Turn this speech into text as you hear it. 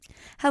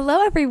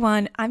Hello,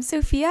 everyone. I'm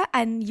Sophia,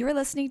 and you're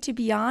listening to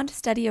Beyond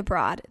Study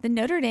Abroad, the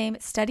Notre Dame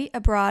Study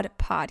Abroad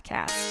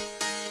podcast.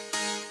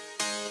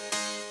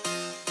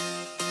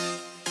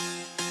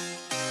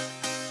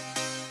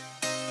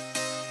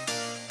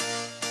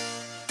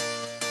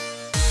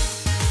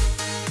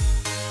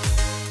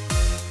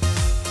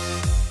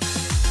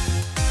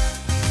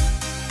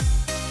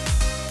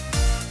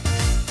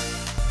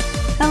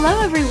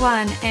 Hello,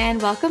 everyone,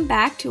 and welcome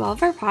back to all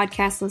of our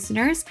podcast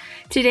listeners.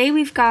 Today,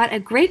 we've got a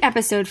great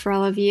episode for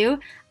all of you.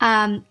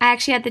 I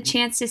actually had the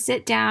chance to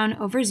sit down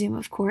over Zoom,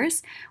 of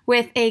course,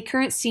 with a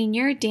current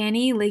senior,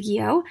 Danny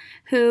Liggio,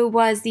 who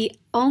was the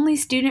only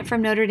student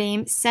from Notre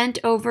Dame sent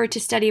over to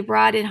study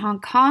abroad in Hong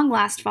Kong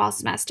last fall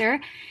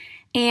semester.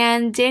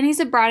 And Danny's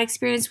abroad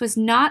experience was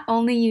not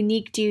only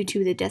unique due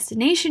to the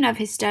destination of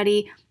his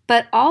study,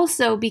 but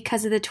also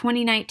because of the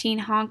 2019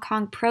 Hong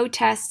Kong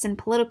protests and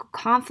political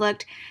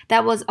conflict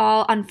that was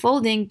all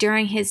unfolding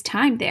during his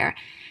time there.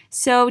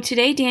 So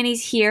today,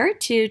 Danny's here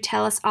to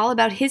tell us all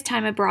about his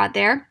time abroad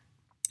there.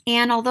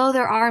 And although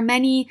there are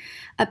many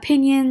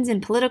opinions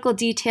and political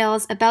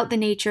details about the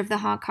nature of the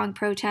Hong Kong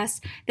protests,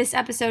 this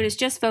episode is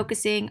just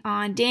focusing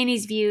on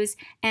Danny's views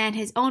and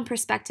his own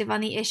perspective on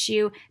the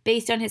issue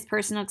based on his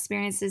personal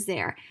experiences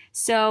there.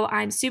 So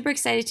I'm super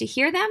excited to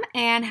hear them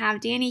and have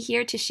Danny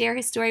here to share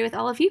his story with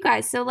all of you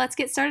guys. So let's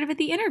get started with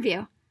the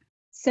interview.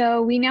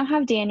 So we now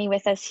have Danny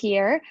with us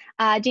here.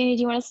 Danny,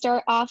 do you want to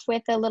start off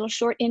with a little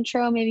short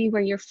intro, maybe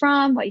where you're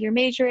from, what your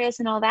major is,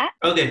 and all that?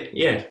 Okay,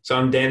 yeah. So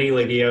I'm Danny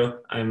Liggio.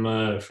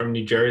 I'm from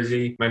New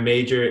Jersey. My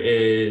major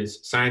is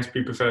Science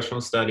Pre-Professional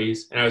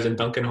Studies, and I was in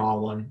Duncan Hall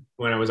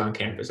when I was on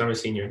campus. I'm a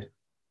senior.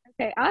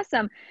 Okay,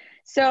 awesome.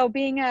 So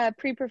being a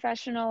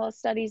pre-professional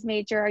studies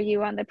major, are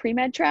you on the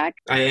pre-med track?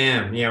 I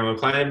am. Yeah, I'm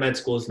applying to med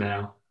schools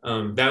now.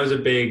 That was a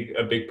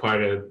big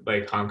part of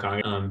like Hong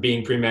Kong.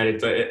 Being pre-med,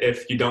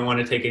 if you don't want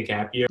to take a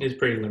gap year, it's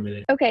pretty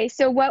limited. Okay,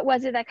 so what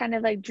was it that kind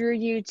of like drew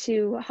you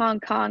to Hong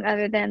Kong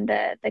other than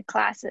the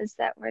classes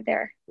that were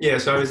there? Yeah,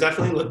 so I was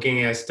definitely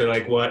looking as to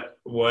like what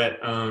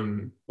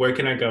where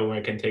can I go where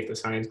I can take the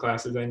science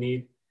classes I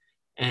need.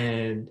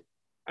 And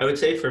I would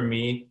say for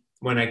me,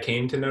 when I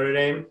came to Notre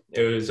Dame,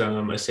 it was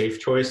a safe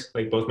choice.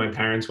 Like both my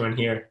parents went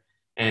here,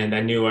 and I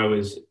knew I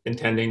was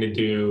intending to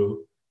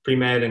do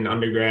pre-med and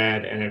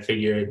undergrad, and I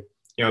figured,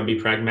 I'll be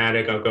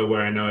pragmatic. I'll go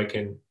where I know I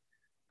can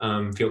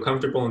feel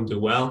comfortable and do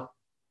well.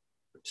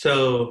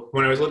 So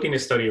when I was looking to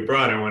study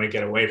abroad, I want to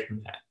get away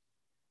from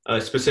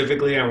that.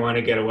 Specifically, I want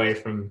to get away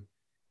from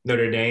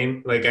Notre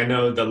Dame. Like I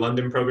know the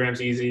London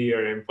program's easy,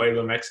 or in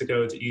Puebla,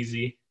 Mexico, it's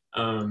easy.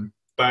 But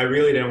I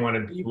really didn't want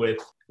to be with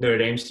Notre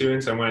Dame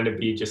students. I wanted to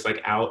be just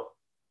like out.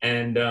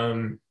 And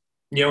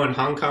in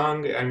Hong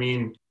Kong, I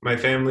mean, my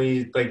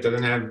family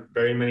doesn't have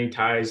very many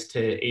ties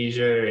to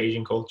Asia or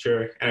Asian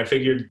culture. And I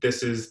figured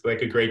this is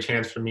like a great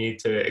chance for me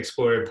to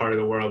explore a part of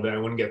the world that I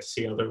wouldn't get to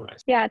see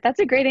otherwise. Yeah, that's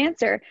a great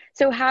answer.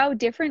 So how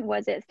different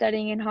was it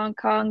studying in Hong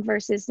Kong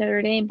versus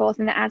Notre Dame, both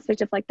in the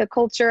aspect of like the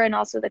culture and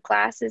also the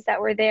classes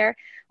that were there?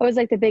 What was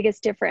like the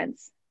biggest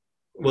difference?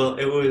 Well,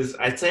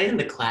 I'd say in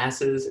the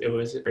classes, it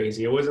was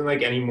crazy. It wasn't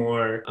like any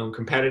more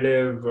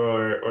competitive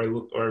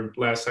or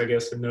less, I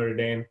guess, than Notre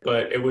Dame,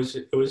 but it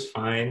was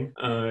fine.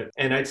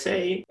 And I'd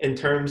say in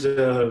terms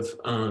of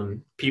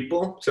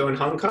people, so in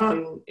Hong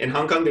Kong,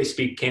 they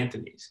speak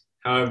Cantonese.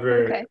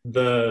 However,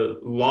 The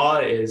law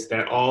is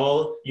that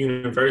all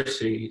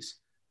universities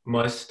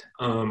must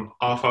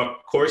offer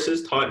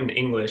courses taught in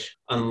English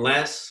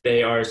unless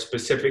they are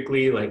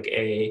specifically like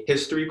a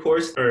history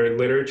course or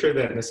literature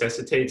that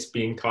necessitates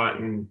being taught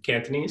in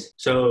Cantonese.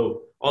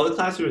 So all the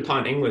classes were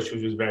taught in English,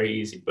 which was very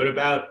easy. But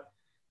about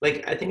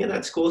I think at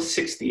that school,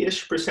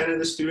 60-ish% of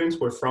the students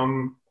were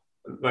from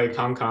like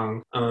Hong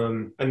Kong.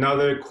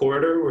 Another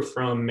quarter were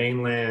from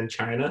mainland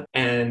China,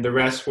 and the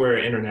rest were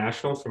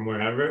international from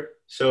wherever.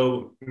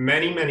 So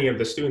many of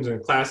the students in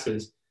the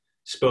classes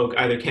spoke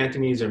either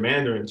Cantonese or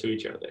Mandarin to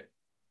each other.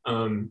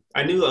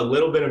 I knew a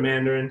little bit of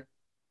Mandarin.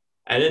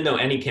 I didn't know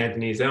any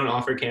Cantonese. They don't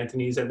offer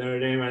Cantonese at Notre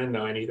Dame. I didn't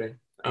know anything.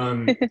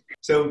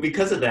 So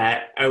because of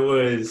that,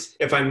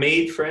 if I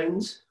made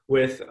friends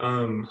with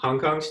Hong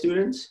Kong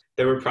students,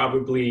 they were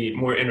probably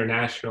more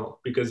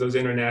international because those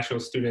international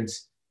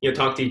students,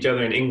 talk to each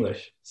other in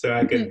English. So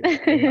I could,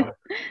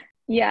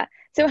 Yeah.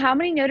 So how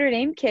many Notre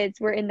Dame kids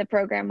were in the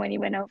program when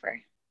you went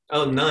over?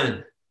 Oh,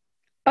 none.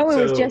 Oh,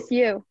 it was just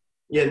you.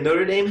 Yeah,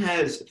 Notre Dame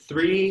has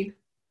 3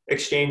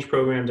 exchange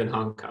programs in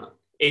Hong Kong.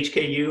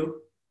 HKU,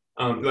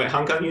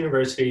 Hong Kong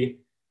University,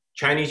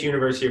 Chinese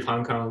University of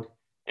Hong Kong,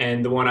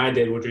 and the one I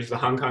did, which was the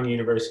Hong Kong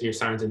University of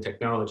Science and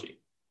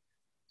Technology.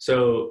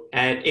 So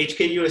at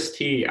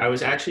HKUST, I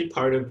was actually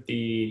part of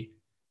the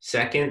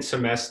second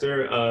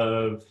semester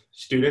of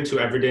students who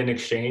ever did an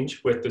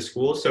exchange with the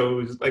school. So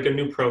it was like a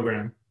new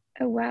program.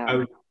 Oh, wow.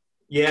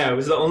 I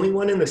was the only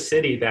one in the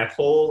city that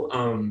whole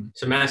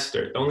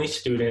semester, the only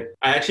student.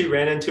 I actually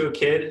ran into a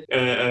kid,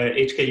 a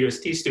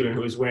HKUST student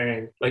who was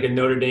wearing like a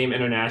Notre Dame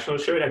International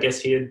shirt. I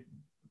guess he had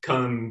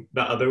come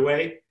the other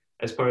way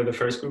as part of the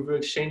first group of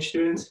exchange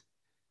students.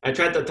 I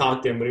tried to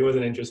talk to him, but he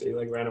wasn't interested. He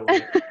ran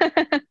away.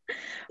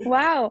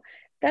 Wow.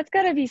 That's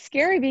gotta be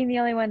scary being the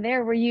only one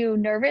there. Were you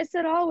nervous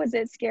at all? Was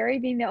it scary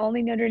being the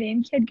only Notre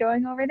Dame kid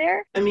going over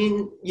there? I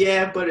mean,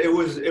 yeah, but it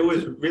was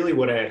really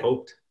what I had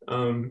hoped.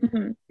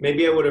 Hmm.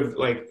 Maybe I would have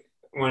like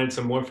wanted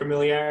some more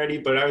familiarity,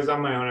 but I was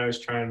on my own. I was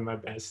trying my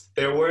best.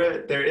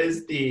 There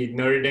is the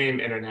Notre Dame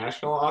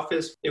International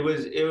office. It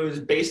was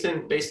based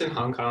in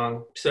Hong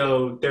Kong.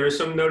 So there was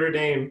some Notre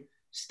Dame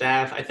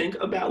staff. I think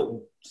about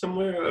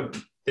somewhere.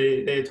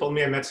 They told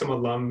me I met some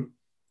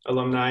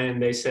alumni,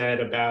 and they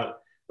said about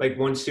like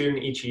one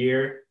student each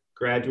year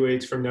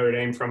graduates from Notre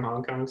Dame from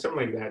Hong Kong, something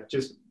like that.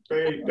 Just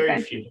very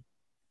Okay. few.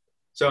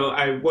 So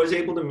I was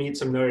able to meet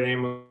some Notre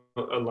Dame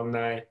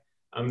alumni.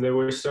 There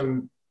were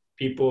some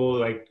people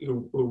like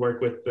who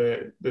work with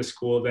the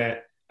school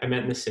that I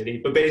met in the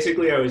city. But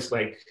basically, I was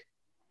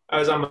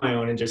on my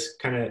own and just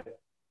kind of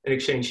an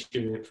exchange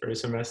student for a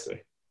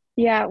semester.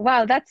 Yeah,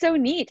 wow, that's so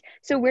neat.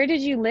 So where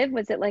did you live?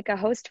 Was it like a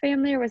host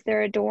family or was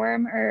there a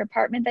dorm or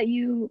apartment that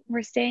you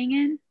were staying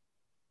in?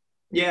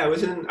 Yeah, I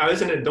was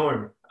in a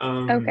dorm.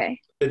 Okay.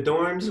 The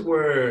dorms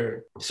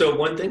were so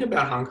one thing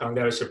about Hong Kong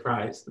that I was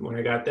surprised when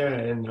I got there. I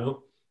didn't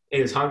know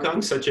is Hong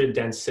Kong's such a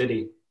dense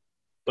city,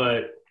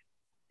 but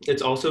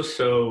it's also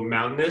so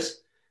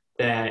mountainous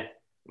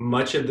that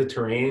much of the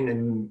terrain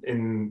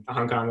in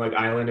Hong Kong, like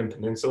island and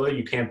peninsula,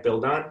 you can't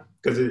build on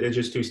because it's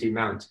just too steep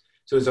mountains.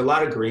 So there's a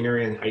lot of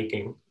greenery and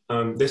hiking.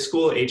 This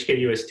school,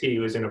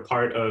 HKUST, was in a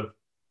part of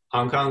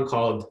Hong Kong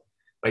called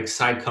like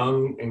Sai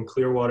Kung and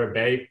Clearwater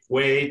Bay,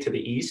 way to the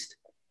east.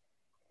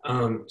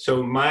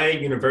 So my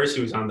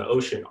university was on the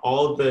ocean.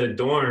 All the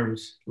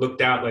dorms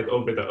looked out like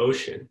over the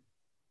ocean.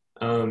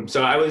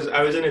 So I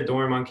was in a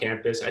dorm on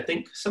campus. I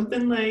think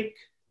something like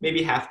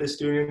maybe half the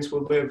students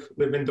will live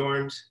in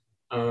dorms.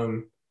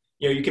 Um,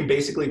 you can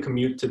basically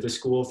commute to the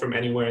school from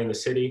anywhere in the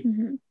city.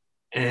 Hmm.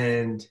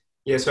 And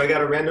yeah, so I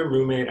got a random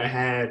roommate.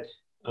 I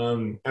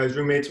was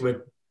roommates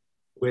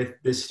with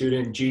this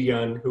student Ji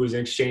Yun, who was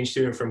an exchange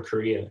student from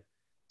Korea.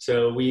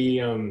 So we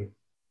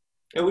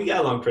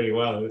got along pretty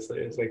well. It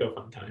was like a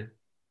fun time.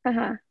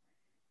 Uh-huh.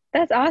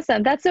 That's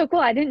awesome. That's so cool.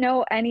 I didn't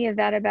know any of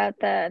that about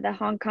the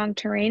Hong Kong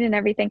terrain and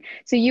everything.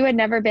 So you had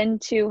never been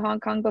to Hong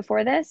Kong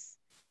before this?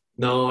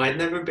 No, I'd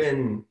never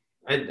been.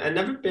 I'd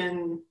never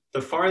been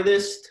the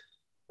farthest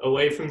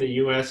away from the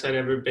U.S. I'd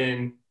ever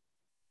been.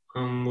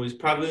 Was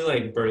probably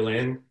like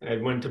Berlin. I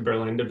went to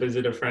Berlin to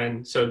visit a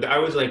friend, so I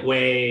was like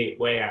way out,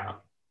 way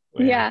out.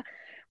 Yeah.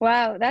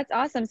 Wow, that's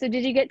awesome. So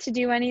did you get to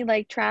do any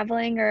like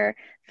traveling or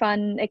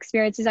fun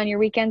experiences on your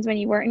weekends when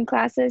you weren't in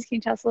classes? Can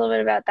you tell us a little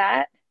bit about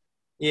that?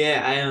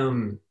 Yeah,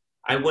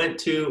 I went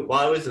to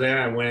while I was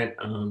there. I went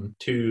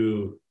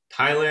to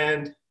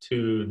Thailand,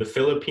 to the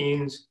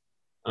Philippines,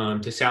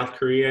 to South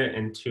Korea,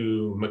 and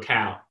to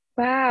Macau.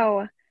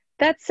 Wow.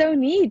 That's so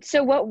neat.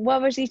 So what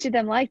was each of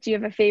them like? Do you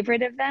have a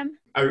favorite of them?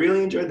 I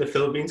really enjoyed the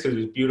Philippines because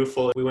it was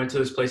beautiful. We went to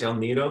this place El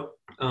Nido.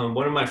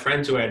 One of my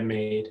friends who I had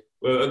made,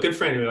 well, a good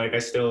friend who like I'm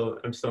still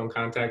in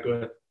contact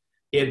with.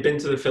 He had been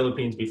to the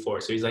Philippines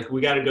before, so he's like,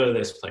 "We got to go to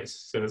this place."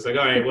 So it's like,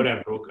 "All right,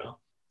 whatever, we'll go."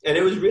 And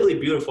it was really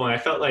beautiful, and I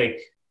felt like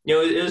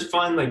it was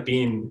fun, like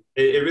being.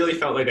 It really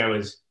felt like I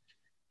was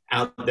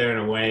out there in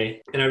a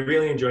way, and I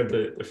really enjoyed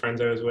the friends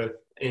I was with.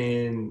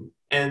 And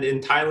in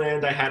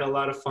Thailand, I had a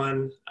lot of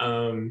fun.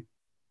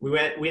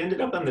 We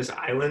ended up on this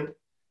island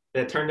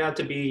that turned out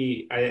to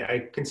be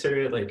I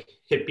consider it like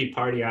hippie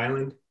party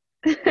island.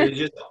 It was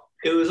just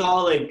it was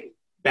all like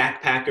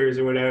backpackers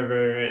or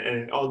whatever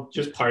and all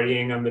just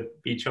partying on the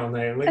beach all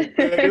night. Like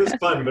it was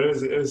fun, but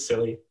it was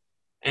silly.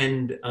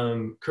 And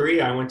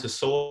Korea, I went to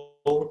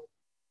Seoul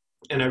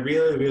and I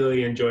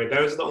really enjoyed.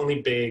 That was the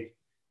only big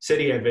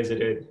city I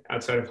visited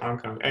outside of Hong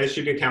Kong. I guess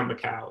you could count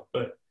Macau,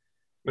 but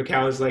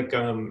Macau is like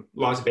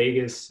Las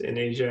Vegas in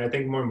Asia. I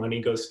think more money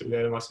goes through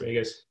there in Las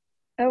Vegas.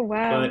 Oh,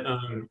 wow. But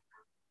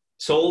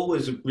Seoul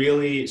is a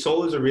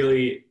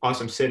really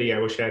awesome city. I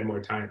wish I had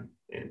more time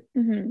in.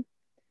 Hmm.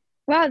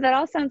 Wow, that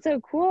all sounds so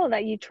cool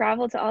that you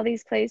travel to all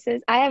these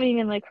places. I haven't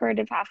even like heard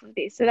of half of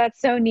these, so that's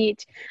so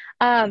neat.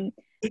 Um,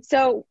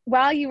 so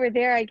while you were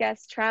there, I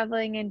guess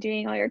traveling and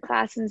doing all your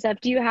classes and stuff,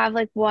 do you have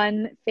like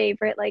one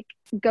favorite like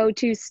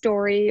go-to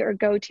story or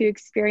go-to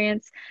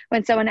experience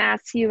when someone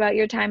asks you about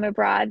your time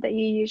abroad that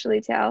you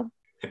usually tell?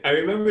 I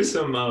remember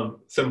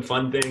some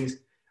fun things.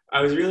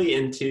 I was really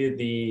into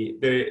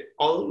the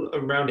all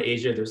around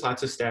Asia. There's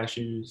lots of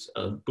statues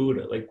of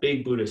Buddha, like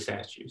big Buddha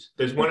statues.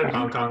 There's one in Okay.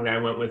 Hong Kong that I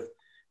went with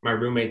my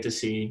roommate to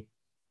see.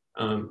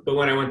 But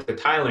when I went to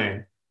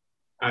Thailand,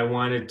 I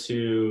wanted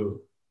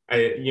to,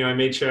 I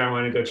made sure I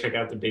wanted to go check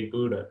out the big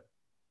Buddha.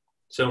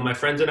 So my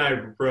friends and I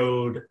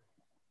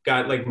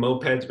got like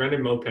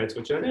rented mopeds,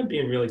 which ended up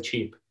being really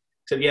cheap.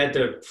 Except you had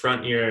to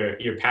front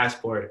your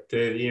passport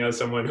to,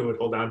 someone who would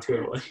hold on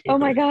to Oh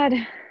my it. God.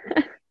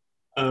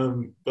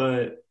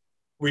 But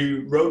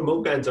we rode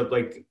mopeds up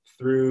like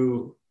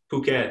through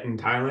Phuket in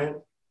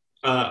Thailand,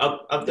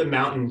 up the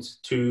mountains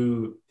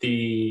to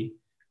the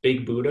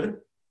Big Buddha,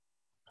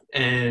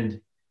 and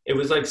it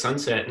was like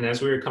sunset. And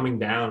as we were coming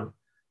down,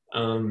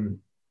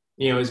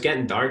 it was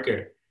getting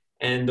darker,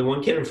 And the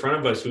one kid in front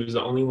of us, who was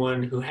the only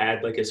one who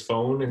had like his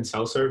phone and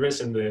cell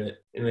service in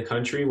the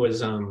country,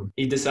 was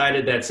he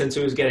decided that since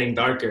it was getting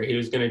darker, he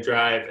was going to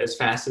drive as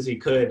fast as he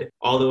could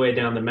all the way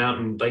down the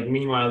mountain. Like,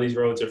 meanwhile, these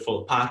roads are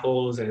full of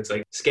potholes and it's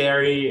like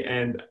scary.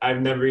 And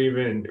I've never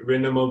even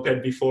ridden a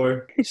moped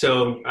before.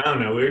 So I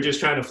don't know. We were just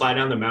trying to fly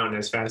down the mountain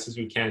as fast as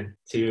we can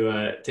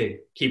to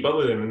keep up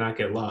with him and not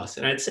get lost.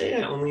 And I'd say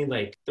there were only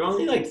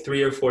like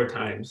 3 or 4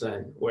 times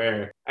then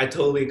where I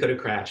totally could have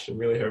crashed and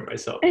really hurt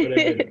myself, but I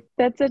didn't.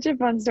 That's such a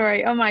fun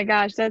story. Oh my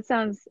gosh, that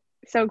sounds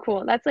so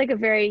cool. That's like a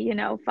very,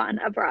 fun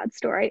abroad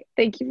story.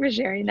 Thank you for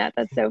sharing that.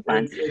 That's so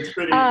fun. It's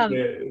pretty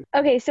good.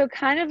 Okay, so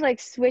kind of like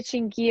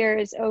switching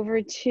gears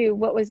over to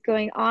what was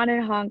going on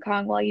in Hong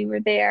Kong while you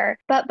were there.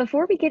 But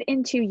before we get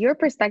into your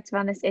perspective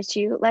on this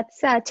issue,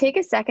 let's take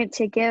a second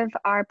to give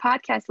our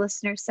podcast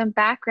listeners some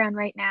background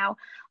right now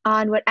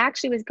on what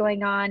actually was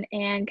going on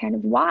and kind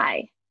of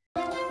why.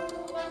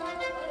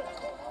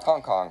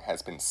 Hong Kong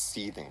has been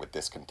seething with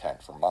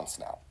discontent for months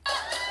now.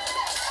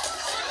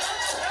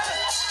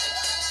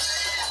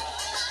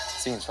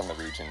 Scenes from the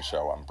region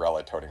show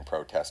umbrella-toting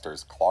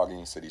protesters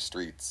clogging city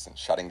streets and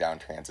shutting down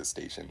transit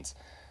stations.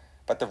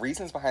 But the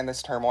reasons behind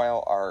this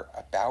turmoil are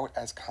about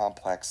as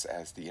complex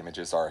as the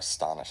images are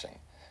astonishing.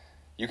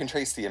 You can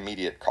trace the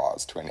immediate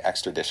cause to an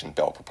extradition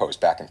bill proposed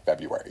back in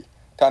February.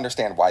 To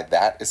understand why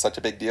that is such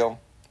a big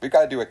deal, we've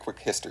got to do a quick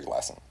history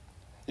lesson.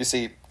 You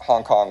see,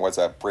 Hong Kong was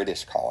a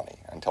British colony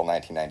until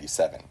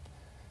 1997.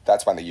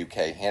 That's when the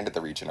UK handed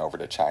the region over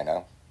to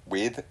China,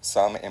 with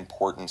some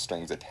important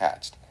strings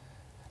attached.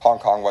 Hong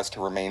Kong was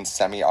to remain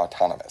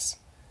semi-autonomous.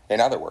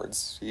 In other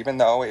words, even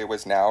though it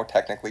was now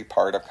technically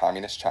part of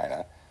Communist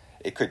China,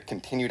 it could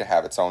continue to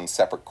have its own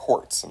separate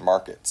courts and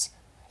markets.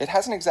 It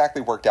hasn't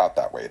exactly worked out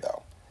that way,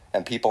 though,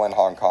 and people in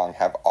Hong Kong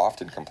have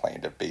often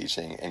complained of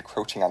Beijing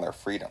encroaching on their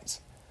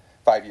freedoms.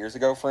 5 years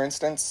ago, for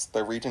instance,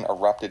 the region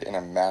erupted in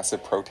a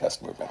massive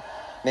protest movement,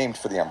 named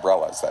for the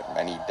umbrellas that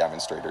many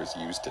demonstrators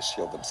used to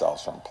shield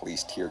themselves from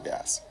police tear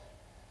gas.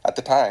 At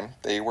the time,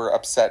 they were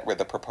upset with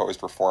the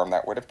proposed reform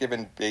that would have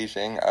given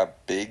Beijing a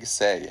big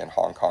say in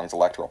Hong Kong's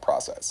electoral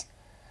process.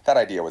 That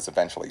idea was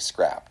eventually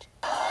scrapped.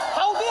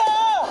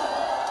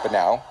 But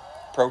now,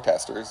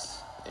 protesters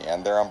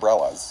and their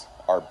umbrellas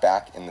are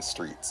back in the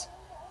streets.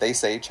 They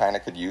say China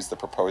could use the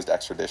proposed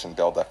extradition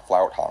bill to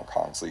flout Hong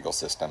Kong's legal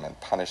system and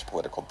punish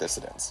political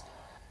dissidents.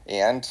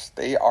 And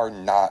they are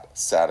not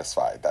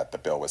satisfied that the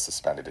bill was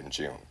suspended in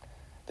June.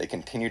 They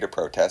continue to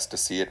protest to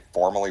see it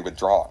formally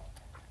withdrawn.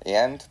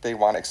 And they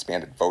want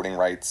expanded voting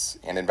rights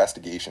and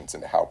investigations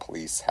into how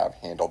police have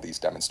handled these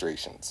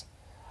demonstrations.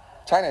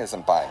 China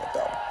isn't buying it,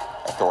 though.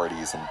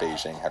 Authorities in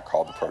Beijing have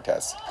called the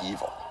protests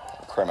evil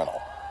and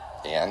criminal,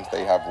 and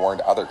they have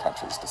warned other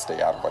countries to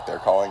stay out of what they're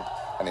calling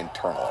an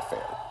internal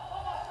affair.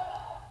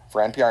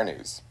 For NPR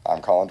News,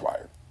 I'm Colin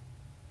Dwyer.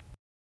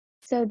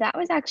 So that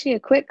was actually a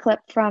quick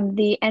clip from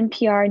the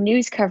NPR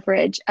news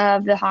coverage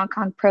of the Hong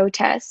Kong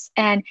protests.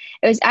 And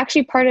it was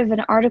actually part of an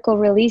article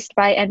released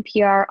by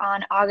NPR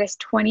on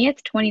August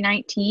 20th,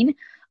 2019,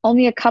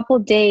 only a couple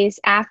days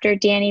after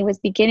Danny was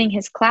beginning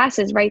his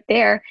classes right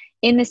there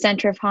in the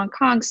center of Hong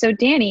Kong. So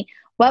Danny,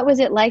 what was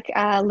it like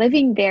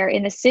living there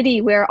in the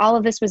city where all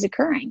of this was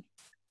occurring?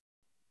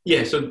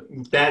 Yeah, so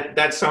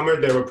that summer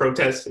there were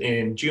protests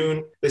in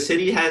June. The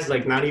city has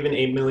like not even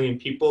 8 million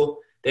people.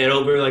 They had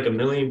over like 1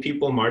 million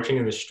people marching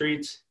in the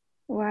streets.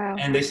 Wow.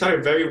 And they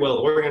started very well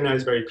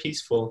organized, very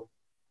peaceful.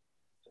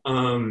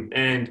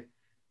 And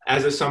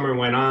as the summer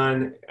went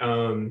on,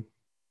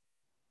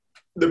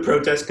 the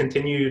protests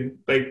continued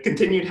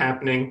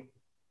happening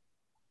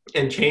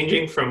and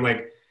changing from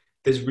like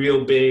this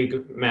real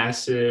big,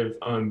 massive,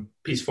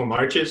 peaceful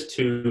marches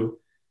to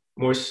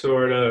more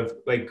sort of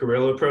like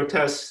guerrilla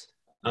protests.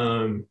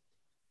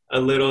 A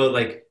little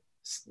like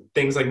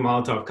things like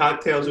Molotov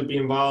cocktails would be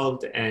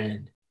involved.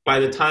 And by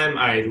the time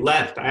I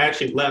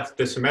actually left,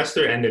 the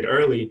semester ended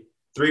early,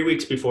 3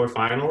 weeks before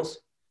finals.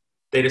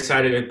 They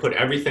decided to put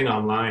everything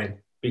online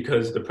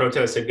because the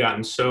protests had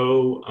gotten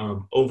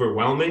so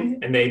overwhelming,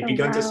 and they'd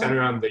begun to center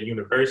on the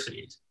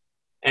universities.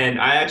 And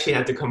I actually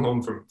had to come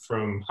home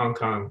from Hong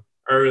Kong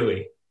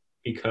early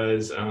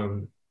because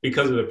of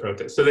the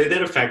protests. So they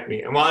did affect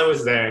me. And while I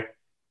was there,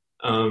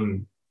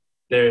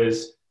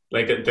 there's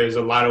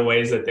a lot of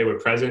ways that they were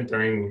present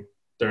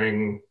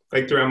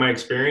throughout my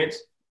experience,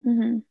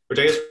 which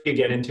I guess we could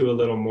get into a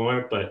little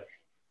more, but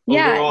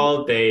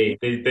overall, they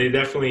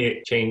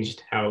definitely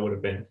changed how it would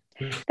have been.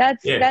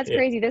 That's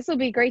crazy. This will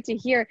be great to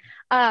hear.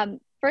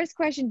 First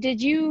question,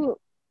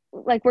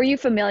 were you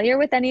familiar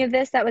with any of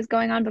this that was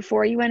going on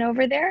before you went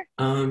over there?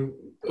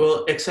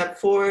 Well,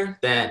 except for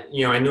that,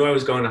 I knew I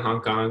was going to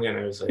Hong Kong, and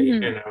I was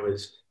and I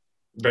was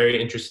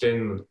very interested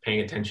in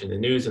paying attention to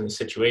the news and the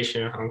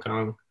situation in Hong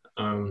Kong.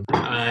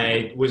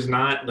 I was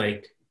not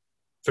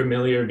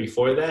familiar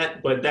before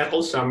that, but that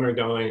whole summer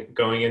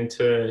going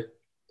into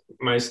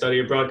my study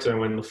abroad, because I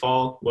went in the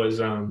fall, was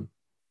I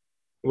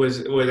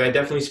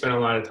definitely spent a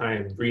lot of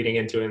time reading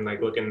into it and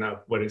looking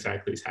up what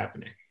exactly is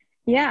happening.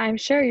 Yeah, I'm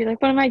sure you're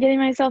like, what am I getting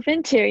myself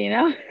into?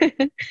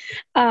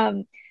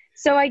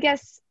 So I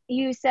guess,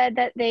 you said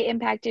that they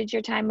impacted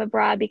your time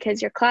abroad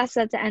because your class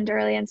had to end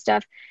early and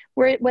stuff.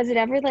 Was it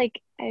ever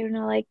like, I don't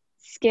know, like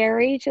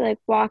scary to like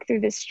walk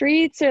through the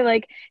streets, or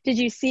like did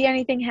you see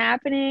anything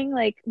happening?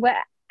 Like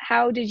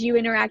how did you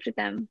interact with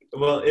them?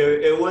 Well,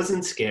 it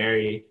wasn't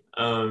scary.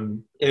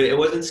 It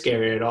wasn't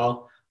scary at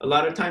all. A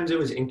lot of times it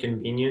was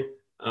inconvenient.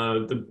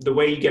 The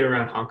way you get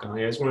around Hong Kong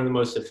is one of the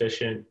most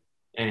efficient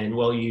and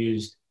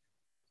well-used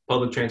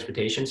public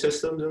transportation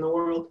systems in the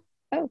world.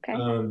 Okay.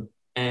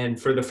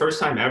 And for the first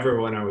time ever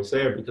when I was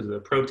there, because of the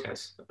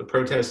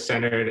protests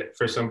centered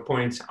for some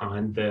points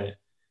on the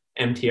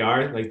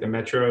MTR, like the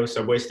metro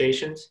subway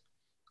stations,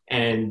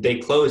 and they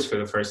closed for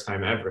the first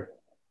time ever.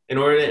 In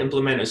order to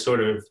implement a sort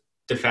of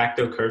de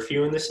facto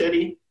curfew in the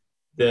city,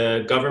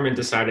 the government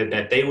decided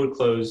that they would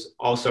close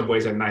all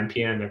subways at 9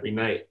 p.m. every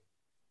night.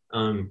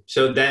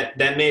 So that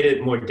made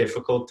it more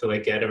difficult to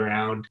like get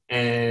around.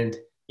 And,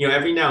 you know,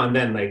 every now and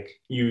then, like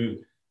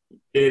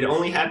it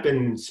only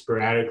happened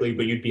sporadically,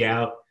 but you'd be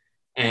out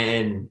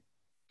and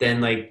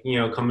then like, you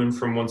know, coming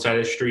from one side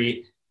of the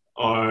street,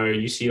 or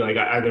you see like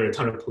either a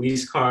ton of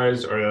police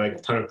cars or like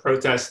a ton of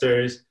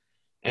protesters.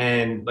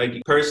 And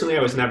like personally,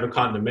 I was never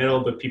caught in the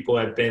middle, but people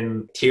have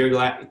been tear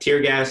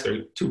gassed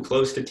or too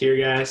close to tear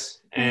gas.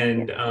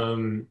 And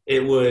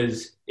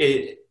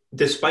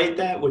despite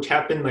that, which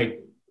happened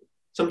like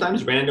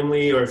sometimes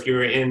randomly, or if you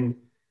were in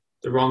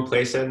the wrong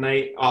place at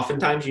night,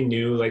 oftentimes you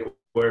knew like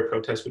where a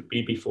protest would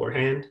be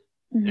beforehand.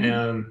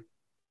 Mm-hmm.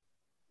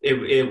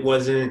 It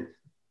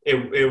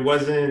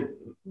wasn't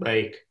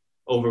like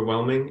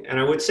overwhelming. And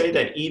I would say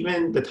that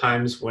even the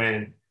times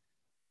when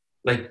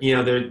like, you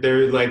know,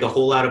 there's like a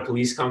whole lot of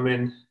police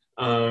coming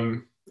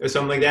or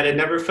something like that, it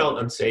never felt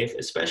unsafe,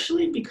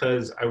 especially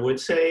because I would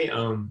say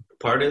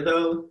part of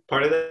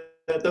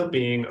that though,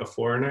 being a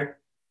foreigner,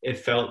 it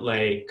felt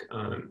like,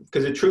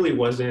 because it truly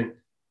wasn't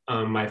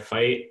my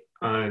fight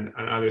on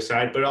either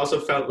side, but it also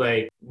felt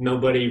like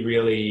nobody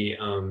really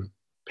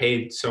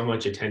paid so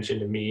much attention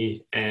to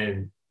me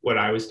and what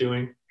I was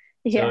doing.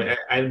 Yeah. So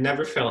I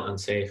never felt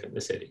unsafe in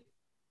the city.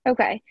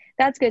 Okay,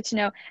 that's good to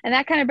know. And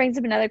that kind of brings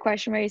up another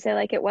question where you say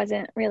like it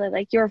wasn't really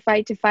like your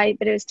fight to fight,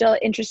 but it was still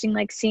interesting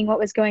like seeing what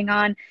was going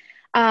on.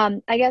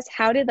 I guess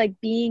how did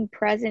like being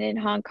present in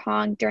Hong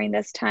Kong during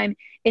this time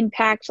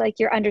impact like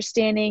your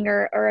understanding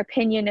or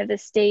opinion of the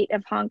state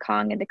of Hong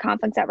Kong and the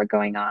conflicts that were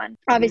going on?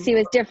 Obviously it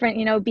was different,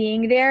 you know,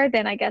 being there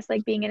than I guess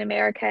like being in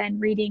America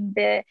and reading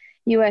the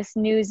US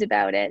news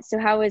about it. So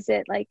how was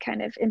it like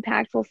kind of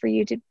impactful for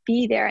you to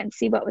be there and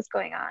see what was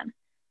going on?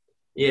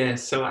 Yeah,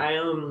 so I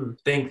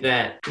think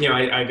that, you know,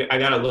 I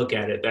got to look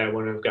at it that I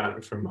wouldn't have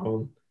gotten from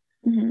home.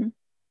 Mm-hmm.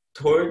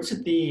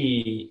 Towards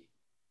the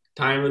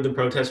time of the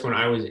protest when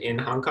I was in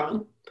Hong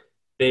Kong,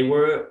 they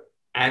were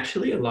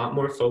actually a lot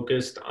more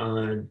focused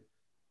on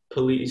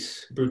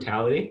police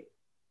brutality.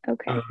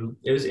 Okay.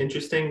 It was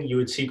interesting. You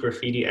would see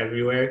graffiti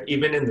everywhere,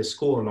 even in the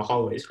school, in the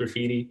hallways,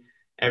 graffiti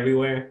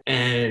everywhere.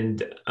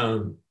 And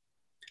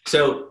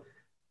so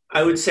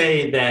I would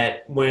say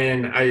that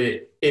when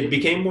it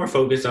became more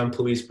focused on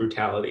police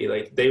brutality,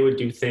 like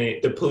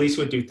the police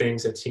would do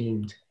things that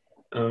seemed,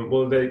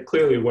 that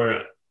clearly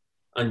were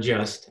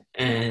unjust,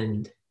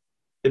 and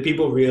the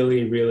people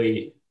really,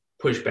 really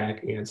pushed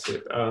back against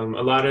it. A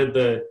lot of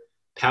the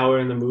power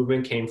in the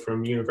movement came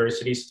from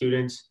university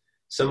students.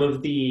 Some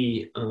of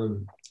the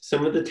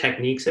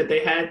techniques that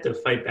they had to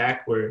fight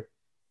back were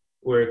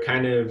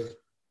kind of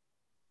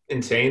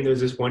insane.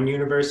 There's this one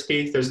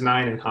university, there's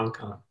 9 in Hong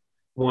Kong.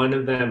 One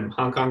of them,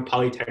 Hong Kong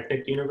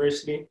Polytechnic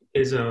University,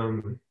 is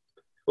well,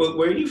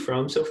 where are you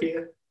from,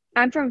 Sophia?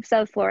 I'm from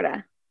South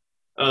Florida.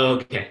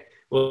 Okay.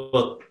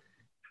 Well,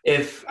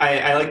 if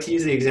I like to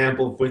use the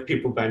example with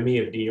people by me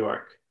of New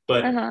York,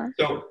 but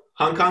So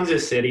Hong Kong's a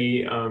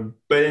city,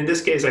 but in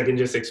this case I can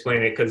just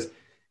explain it because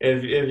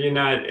if you're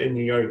not in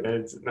New York,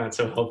 that's not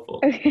so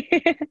helpful.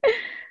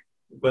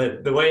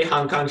 But the way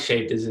Hong Kong's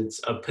shaped is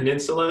it's a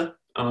peninsula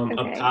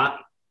up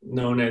top,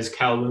 known as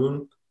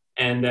Kowloon,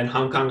 and then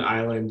Hong Kong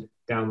Island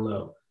down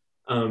low.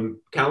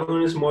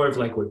 Kowloon is more of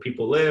like where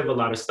people live, a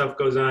lot of stuff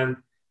goes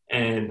on,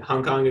 and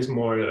Hong Kong is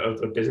more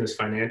of a business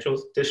financial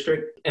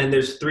district. And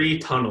there's 3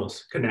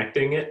 tunnels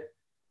connecting it,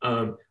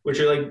 which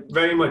are like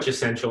very much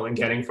essential in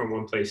getting from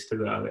one place to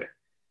the other.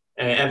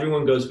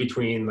 Everyone goes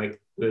between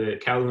like the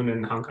Kowloon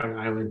and Hong Kong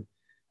Island,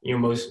 you know,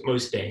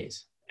 most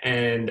days.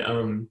 And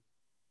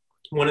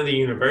one of the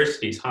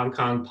universities, Hong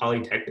Kong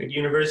Polytechnic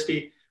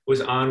University,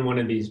 was on one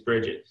of these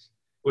bridges,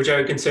 which I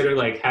would consider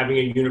like having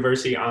a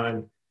university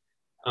on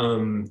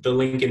the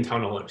Lincoln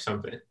Tunnel or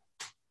something.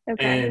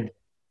 Okay. And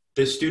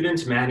the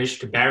students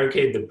managed to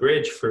barricade the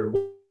bridge for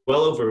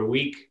well over a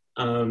week.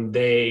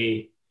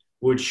 They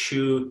would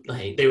shoot,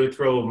 like they would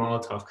throw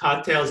Molotov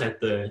cocktails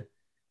at the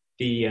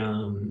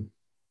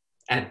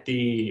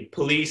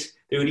police.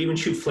 They would even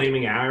shoot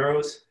flaming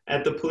arrows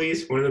at the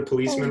police. One of the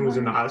policemen was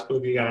in the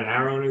hospital. He got an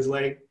arrow in his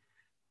leg.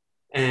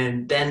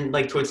 And then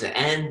like towards the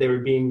end, they were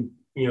being,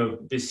 you know,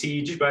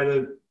 besieged by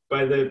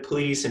the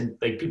police, and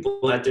like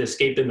people had to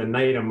escape in the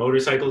night on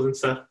motorcycles and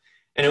stuff.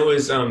 And it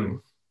was,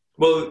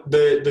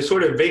 the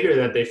sort of vigor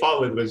that they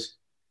fought with was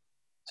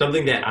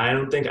something that I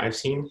don't think I've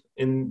seen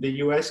in the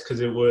US,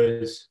 because it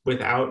was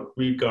without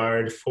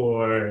regard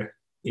for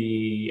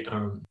the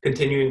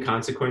continuing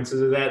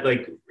consequences of that.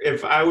 Like,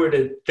 if I were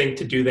to think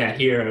to do that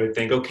here, I would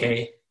think,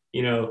 okay,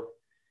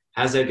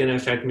 how's that going to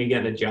affect me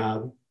getting a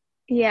job?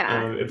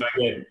 Yeah. If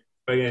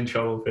I get in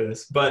trouble for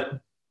this.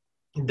 But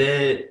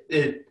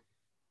it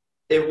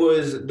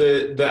was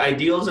the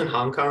ideals in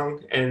Hong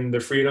Kong and the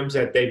freedoms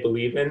that they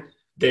believe in,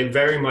 they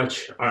very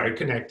much are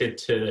connected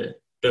to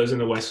those in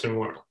the Western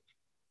world.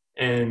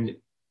 And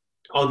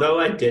although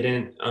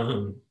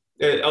although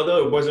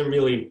it wasn't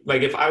really,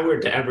 like, if I were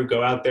to ever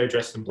go out there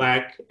dressed in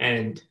black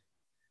and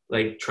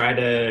like try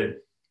to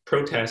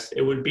protest,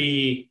 it would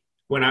be,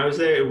 when I was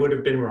there, it would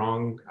have been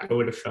wrong, I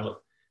would have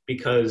felt,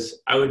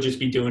 because I would just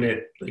be doing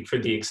it like for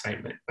the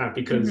excitement, not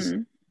because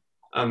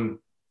I'm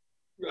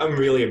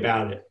really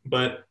about it.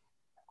 But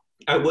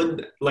I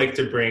would like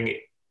to bring,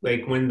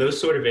 like, when those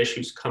sort of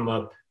issues come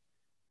up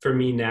for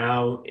me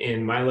now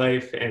in my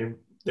life, and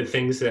the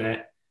things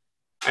that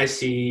I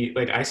see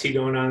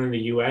going on in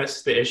the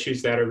US, the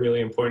issues that are really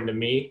important to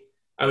me,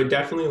 I would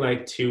definitely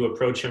like to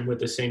approach them with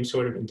the same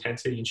sort of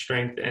intensity and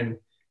strength and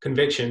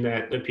conviction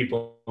that the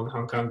people in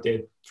Hong Kong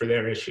did for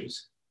their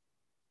issues.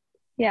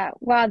 Yeah.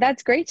 Wow.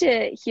 That's great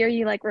to hear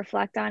you like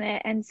reflect on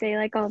it and say,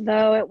 like,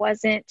 although it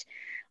wasn't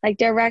like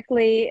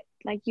directly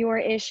like your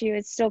issue,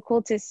 it's still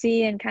cool to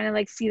see and kind of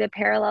like see the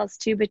parallels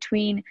too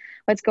between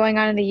what's going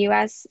on in the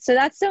US. So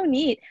that's so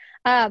neat.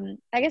 I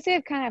guess I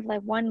have kind of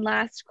like one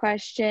last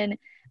question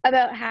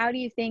about how do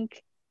you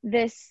think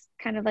this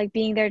kind of like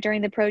being there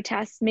during the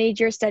protests made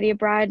your study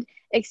abroad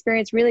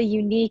experience really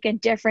unique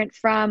and different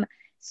from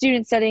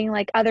students studying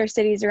like other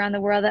cities around the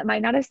world that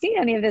might not have seen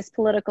any of this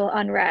political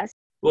unrest?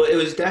 Well, it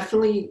was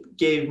definitely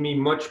gave me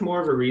much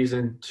more of a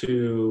reason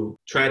to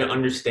try to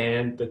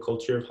understand the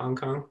culture of Hong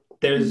Kong.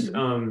 There's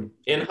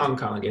in Hong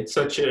Kong, it's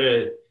such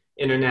a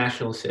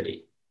international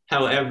city.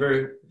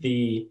 However,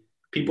 the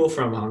people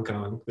from Hong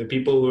Kong, the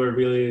people who are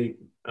really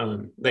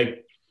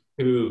like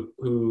who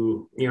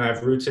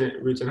have roots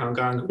in Hong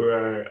Kong,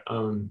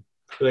 who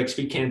like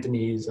speak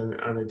Cantonese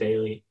on a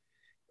daily,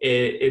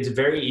 it's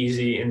very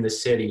easy in the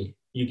city.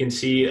 You can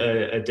see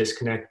a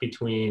disconnect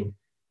between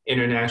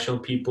international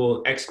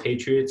people,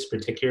 expatriates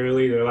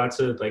particularly. There are lots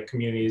of like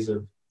communities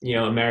of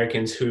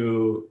Americans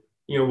who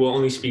will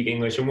only speak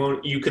English,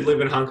 and you could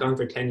live in Hong Kong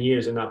for 10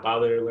 years and not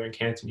bother to learn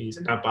Cantonese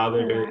and not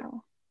bother to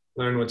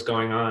learn what's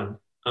going on.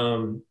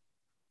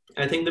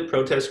 I think the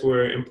protests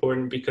were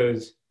important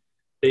because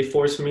they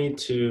forced me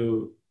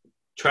to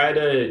try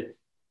to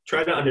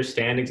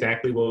understand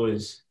exactly what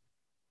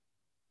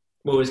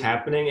was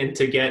happening, and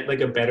to get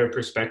like a better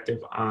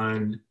perspective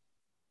on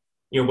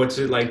what's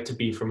it like to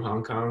be from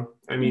Hong Kong.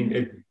 I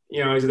mean,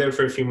 I was there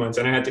for a few months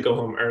and I had to go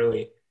home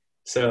early,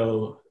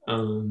 so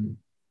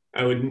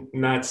I would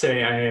not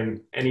say I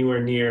am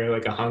anywhere near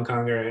like a Hong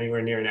Konger or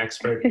anywhere near an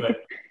expert,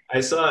 but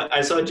I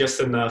saw just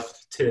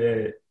enough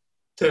to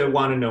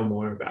want to know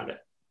more about it.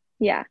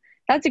 Yeah,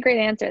 that's a great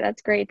answer.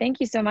 That's great. Thank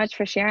you so much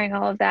for sharing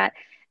all of that.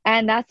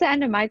 And that's the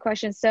end of my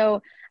question.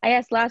 So I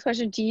guess last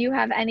question, do you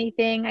have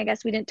anything, I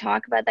guess we didn't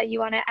talk about, that you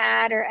want to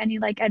add, or any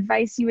like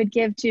advice you would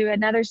give to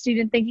another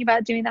student thinking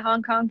about doing the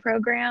Hong Kong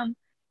program?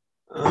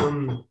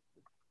 Well,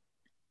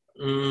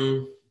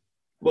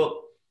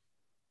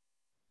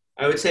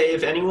 I would say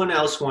if anyone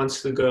else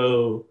wants to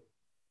go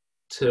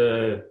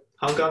to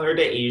Hong Kong or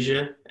to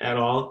Asia at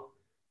all,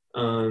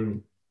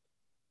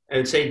 I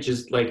would say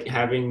just like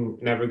having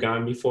never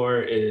gone before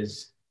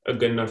is a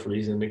good enough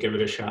reason to give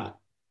it a shot.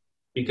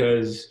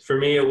 Because for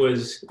me, it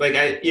was like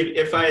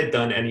if I had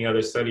done any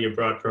other study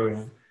abroad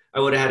program, I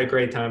would have had a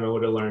great time. I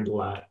would have learned a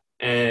lot.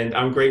 And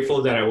I'm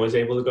grateful that I was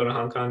able to go to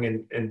Hong Kong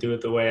and do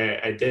it the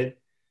way I did.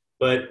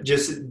 But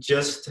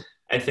just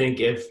I think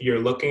if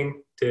you're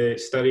looking to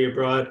study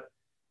abroad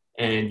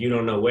and you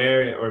don't know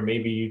where, or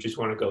maybe you just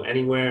want to go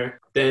anywhere,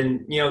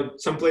 then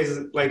some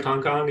places like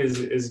Hong Kong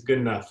is good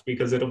enough,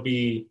 because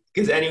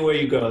anywhere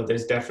you go,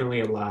 there's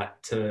definitely a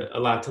lot to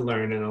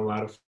learn and a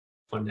lot of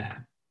fun to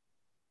have.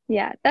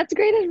 Yeah, that's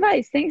great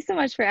advice. Thanks so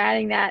much for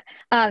adding that.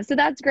 So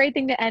that's a great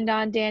thing to end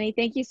on, Danny.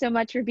 Thank you so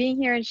much for being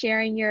here and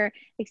sharing your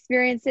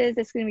experiences.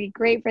 It's going to be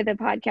great for the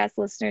podcast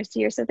listeners to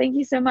hear. So thank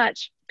you so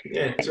much.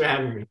 Yeah, thanks for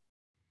having me.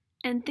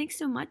 And thanks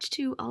so much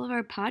to all of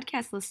our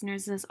podcast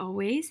listeners, as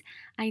always.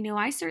 I know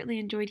I certainly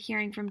enjoyed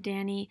hearing from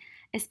Danny,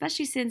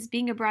 especially since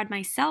being abroad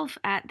myself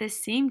at the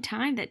same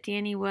time that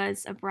Danny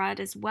was abroad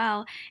as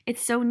well.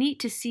 It's so neat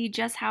to see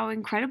just how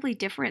incredibly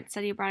different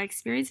study abroad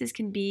experiences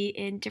can be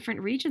in different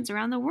regions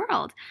around the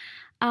world.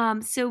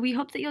 So we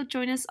hope that you'll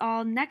join us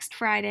all next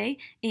Friday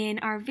in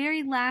our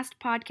very last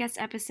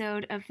podcast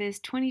episode of this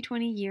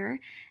 2020 year,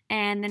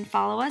 and then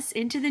follow us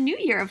into the new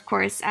year, of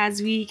course, as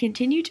we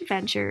continue to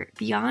venture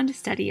beyond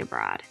study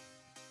abroad.